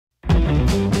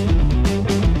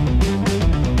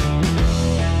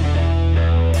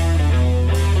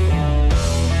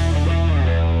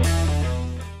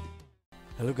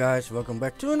guys, welcome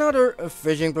back to another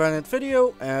Fishing Planet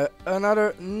video,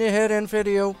 another Neherrin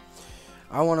video.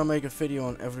 I want to make a video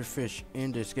on every fish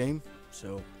in this game,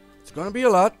 so it's gonna be a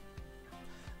lot.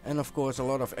 And of course a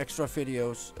lot of extra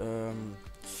videos.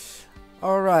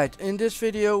 Alright, in this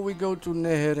video we go to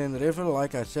Neherrin River,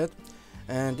 like I said.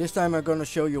 And this time I'm gonna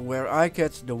show you where I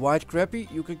catch the white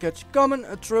crappie. You can catch common,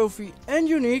 a trophy and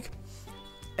unique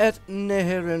at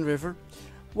Neherrin River.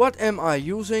 What am I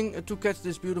using to catch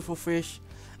this beautiful fish?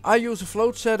 I use a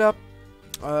float setup,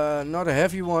 not a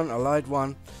heavy one, a light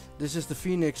one. This is the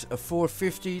Phoenix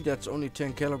 450, that's only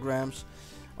 10 kilograms.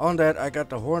 On that I got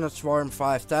the Hornet Swarm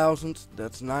 5000,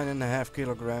 that's 9.5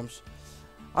 kilograms.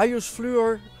 I use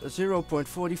Fluor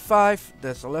 0.45,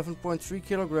 that's 11.3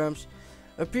 kilograms.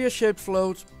 A pear-shaped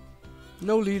float,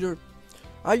 no leader.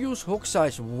 I use hook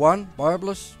size 1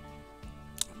 barbless,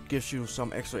 gives you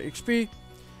some extra XP.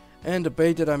 And the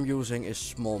bait that I'm using is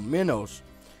small minnows.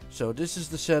 So this is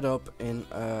the setup in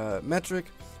metric.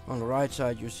 On the right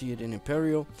side you see it in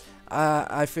imperial.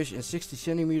 I fish in 60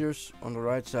 centimeters. On the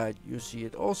right side you see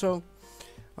it also.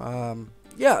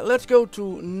 Yeah, let's go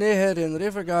to Neherrin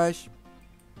River, guys.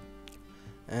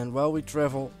 And while we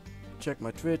travel, check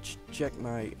my Twitch, check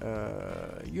my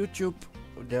YouTube.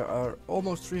 There are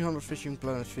almost 300 Fishing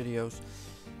Planet videos.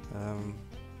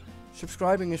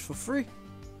 Subscribing is for free.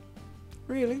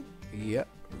 Really? Yeah,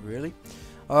 really.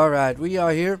 Alright, we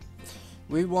are here.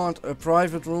 We want a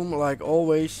private room like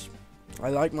always. I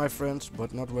like my friends,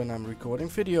 but not when I'm recording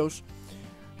videos.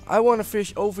 I want to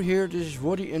fish over here. This is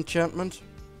Woody Enchantment.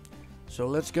 So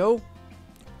let's go.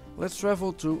 Let's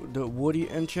travel to the Woody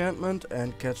Enchantment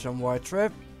and catch some white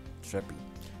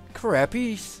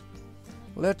crappies.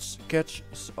 Let's catch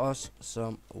us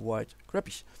some white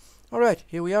crappies. Alright,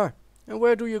 here we are. And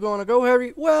where do you gonna go,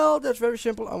 Harry? Well, that's very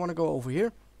simple. I want to go over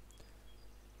here.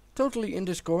 Totally in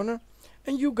this corner.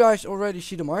 And you guys already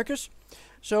see the markers.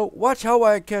 So watch how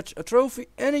I catch a trophy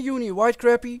and a uni white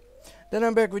crappie. Then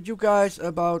I'm back with you guys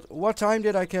about what time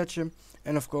did I catch him.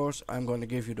 And of course I'm going to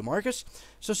give you the markers.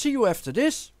 So see you after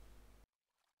this.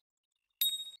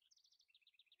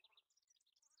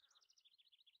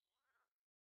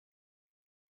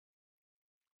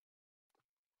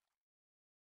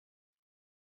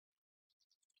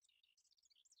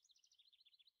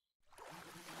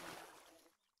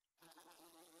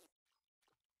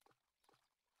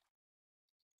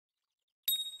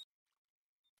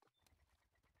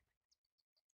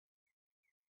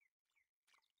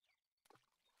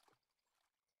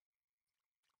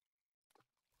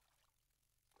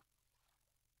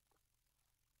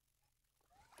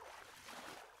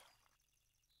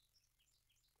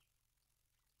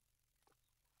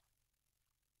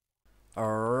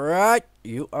 Alright,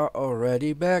 you are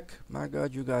already back. My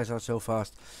god, you guys are so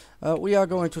fast. We are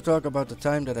going to talk about the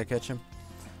time that I catch him.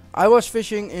 I was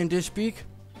fishing in this peak,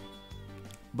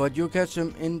 but you catch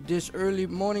him in this early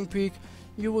morning peak.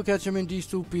 You will catch him in these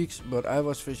two peaks, but I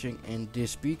was fishing in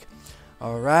this peak.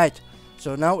 Alright,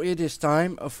 so now it is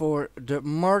time for the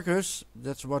markers.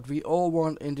 That's what we all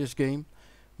want in this game.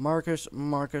 Markers,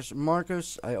 markers,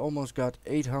 markers. I almost got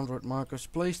 800 markers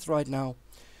placed right now.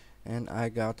 And I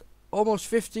got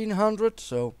almost 1500,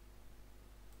 so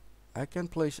I can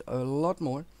place a lot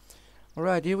more.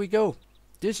 Alright, here we go.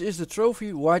 This is the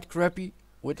trophy white crappie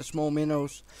with the small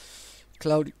minnows.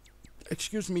 Cloudy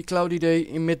day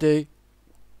in midday.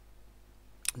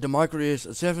 The marker is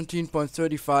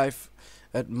 17.35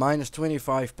 at minus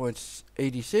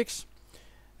 25.86.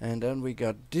 And then we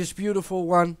got this beautiful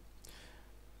one.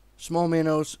 Small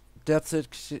minnows, depth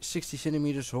at 60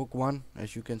 centimeters, hook 1,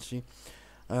 as you can see.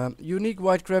 Unique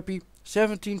white crappie,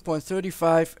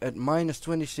 17.35 at minus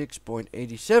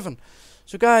 26.87.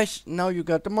 So guys, now you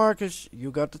got the markers,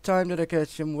 you got the time that I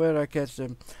catch them, where I catch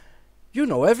them. You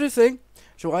know everything.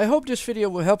 So I hope this video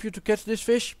will help you to catch this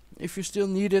fish, if you still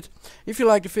need it. If you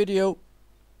like the video,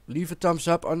 leave a thumbs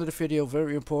up under the video,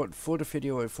 very important for the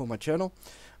video and for my channel.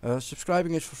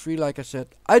 Subscribing is for free, like I said.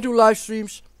 I do live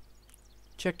streams.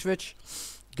 Check Twitch,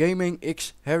 Gaming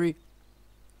X Harry.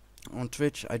 On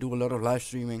Twitch I do a lot of live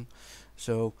streaming.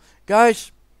 So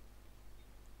guys,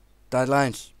 tight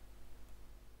lines.